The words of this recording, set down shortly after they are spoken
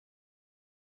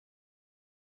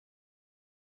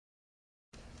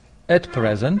At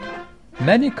present,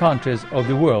 many countries of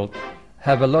the world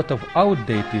have a lot of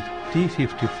outdated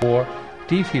T-54,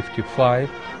 T-55,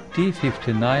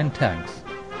 T-59 tanks.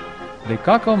 The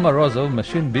Kharkiv-Morozov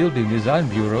Machine Building Design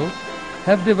Bureau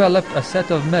have developed a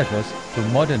set of measures to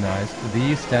modernize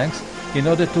these tanks in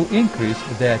order to increase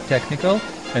their technical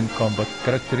and combat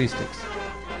characteristics.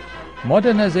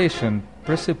 Modernization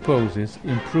presupposes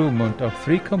improvement of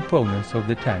three components of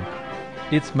the tank: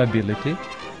 its mobility,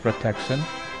 protection,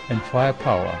 and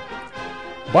firepower.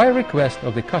 By request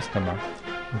of the customer,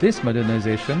 this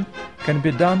modernization can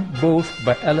be done both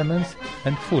by elements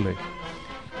and fully.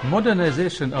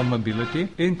 Modernization of mobility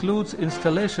includes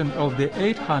installation of the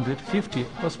 850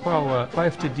 horsepower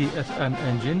 5TD FM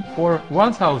engine or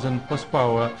 1000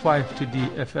 horsepower 5TD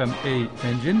FMA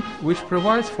engine, which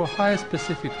provides for higher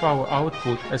specific power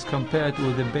output as compared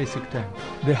with the basic tank.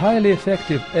 The highly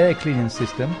effective air cleaning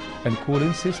system and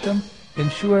cooling system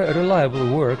ensure a reliable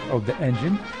work of the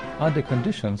engine under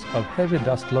conditions of heavy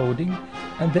dust loading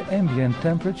and the ambient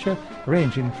temperature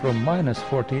ranging from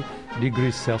 -40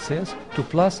 degrees Celsius to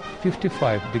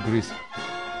 +55 degrees.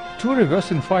 Two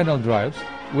reversing final drives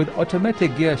with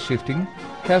automatic gear shifting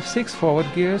have 6 forward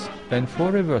gears and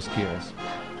 4 reverse gears.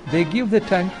 They give the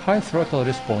tank high throttle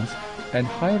response and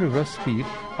high reverse speed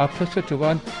up to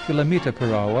 31 km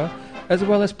per hour, as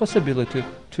well as possibility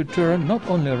to turn not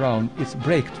only around its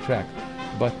brake track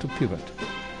but to pivot.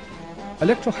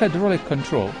 Electrohydraulic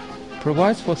control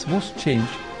provides for smooth change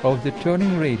of the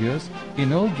turning radius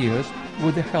in all gears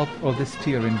with the help of the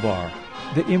steering bar.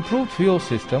 The improved fuel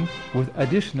system with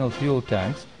additional fuel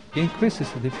tanks increases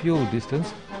the fuel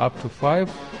distance up to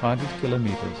 500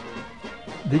 kilometers.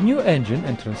 The new engine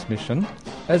and transmission,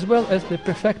 as well as the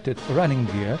perfected running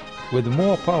gear with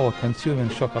more power-consuming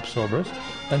shock absorbers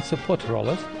and support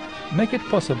rollers, make it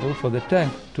possible for the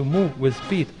tank to move with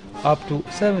speed up to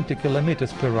 70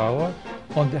 kilometers per hour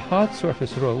on the hard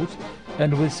surface roads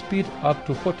and with speed up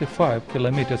to 45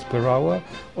 kilometers per hour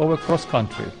over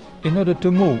cross-country. In order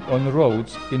to move on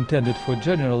roads intended for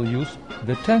general use,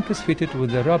 the tank is fitted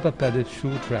with the rubber-padded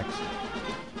shoe tracks.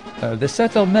 The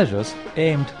set of measures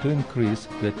aimed to increase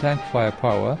the tank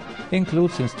firepower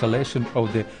includes installation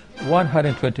of the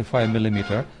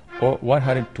 125mm or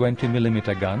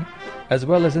 120mm gun, as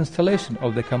well as installation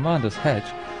of the commander's hatch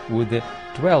with the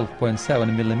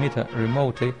 12.7mm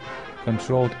remotely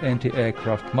controlled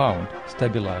anti-aircraft mount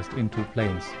stabilized in 2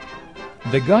 planes.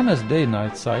 The gunner's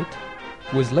day-night sight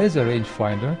with laser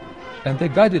rangefinder and the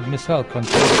guided missile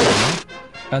control panel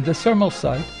and the thermal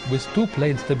sight with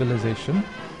 2-plane stabilization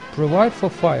provide for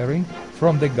firing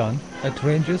from the gun at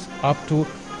ranges up to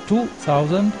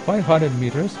 2,500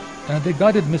 meters and the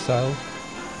guided missile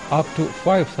up to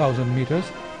 5,000 meters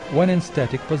when in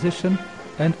static position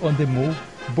and on the move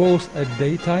both at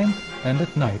daytime and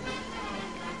at night.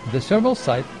 The thermal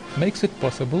sight makes it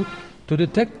possible to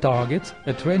detect targets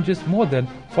at ranges more than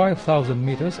 5,000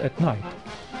 meters at night.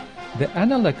 The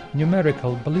analog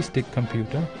numerical ballistic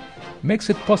computer makes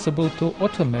it possible to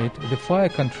automate the fire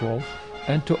control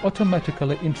and to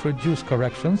automatically introduce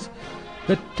corrections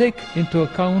that take into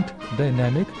account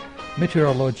dynamic,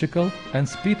 meteorological and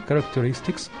speed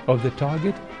characteristics of the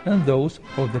target and those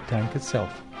of the tank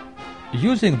itself.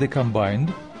 Using the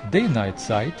combined day-night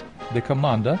sight, the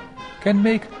commander can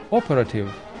make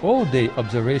operative all-day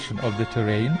observation of the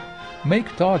terrain,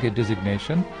 make target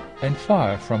designation and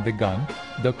fire from the gun,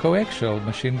 the coaxial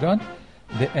machine gun,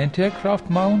 the anti-aircraft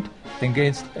mount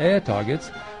against air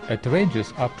targets at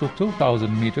ranges up to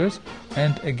 2,000 meters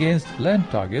and against land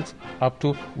targets up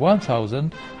to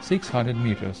 1,600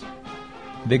 meters.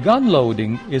 The gun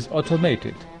loading is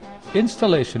automated.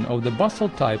 Installation of the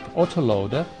bustle-type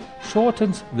autoloader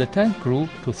shortens the tank crew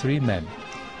to 3 men.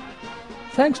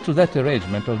 Thanks to that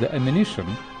arrangement of the ammunition,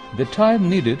 the time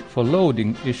needed for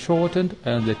loading is shortened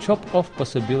and the chop-off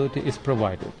possibility is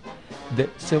provided. The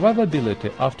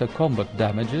survivability after combat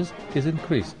damages is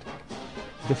increased.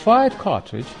 The fired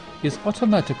cartridge is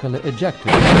automatically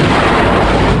ejected from the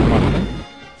compartment.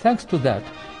 Thanks to that,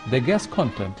 the gas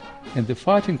content in the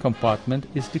fighting compartment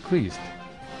is decreased.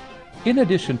 In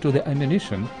addition to the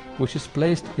ammunition which is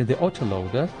placed in the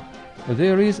autoloader,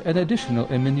 there is an additional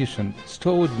ammunition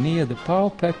stored near the power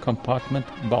pack compartment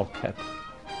bulkhead.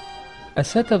 A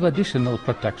set of additional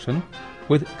protection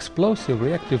with explosive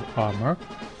reactive armor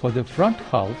for the front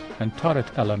hull and turret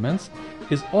elements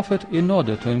is offered in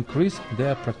order to increase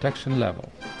their protection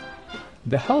level.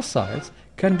 The hull sides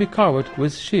can be covered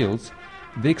with shields,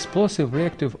 the explosive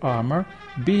reactive armor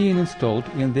being installed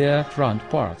in their front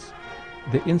parts.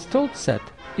 The installed set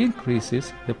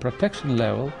increases the protection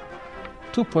level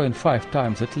 2.5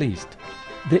 times at least.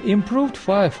 The improved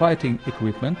firefighting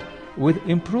equipment with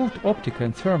improved optical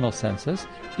and thermal sensors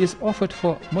is offered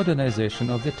for modernization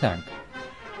of the tank.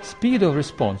 Speed of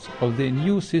response of the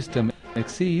new system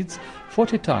exceeds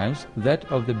 40 times that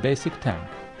of the basic tank.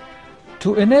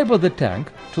 To enable the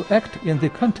tank to act in the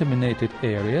contaminated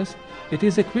areas, it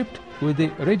is equipped with the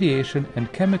radiation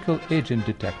and chemical agent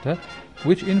detector,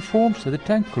 which informs the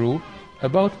tank crew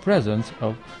about presence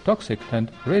of toxic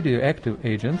and radioactive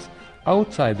agents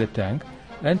outside the tank,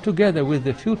 and together with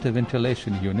the filter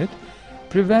ventilation unit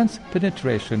prevents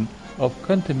penetration of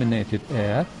contaminated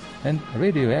air and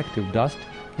radioactive dust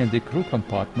in the crew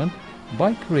compartment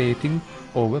by creating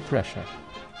overpressure.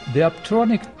 The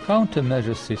optronic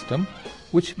countermeasures system,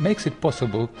 which makes it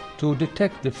possible to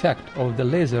detect the fact of the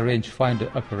laser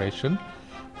rangefinder operation,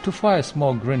 to fire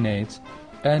small grenades,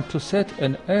 and to set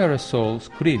an aerosol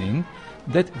screening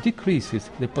that decreases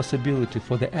the possibility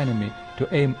for the enemy to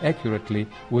aim accurately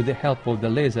with the help of the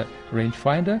laser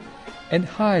rangefinder, and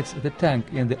hides the tank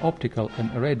in the optical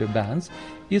and radio bands,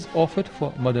 is offered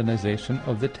for modernization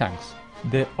of the tanks.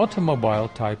 The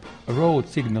automobile-type road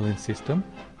signaling system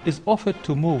is offered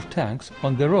to move tanks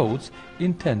on the roads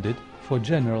intended for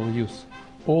general use.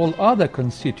 All other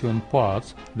constituent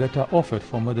parts that are offered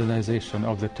for modernization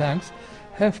of the tanks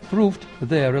have proved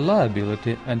their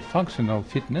reliability and functional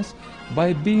fitness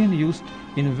by being used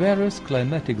in various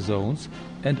climatic zones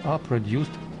and are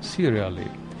produced serially.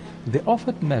 The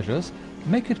offered measures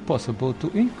make it possible to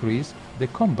increase the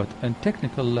combat and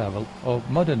technical level of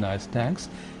modernized tanks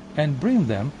and bring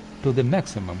them to the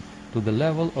maximum, to the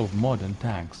level of modern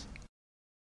tanks.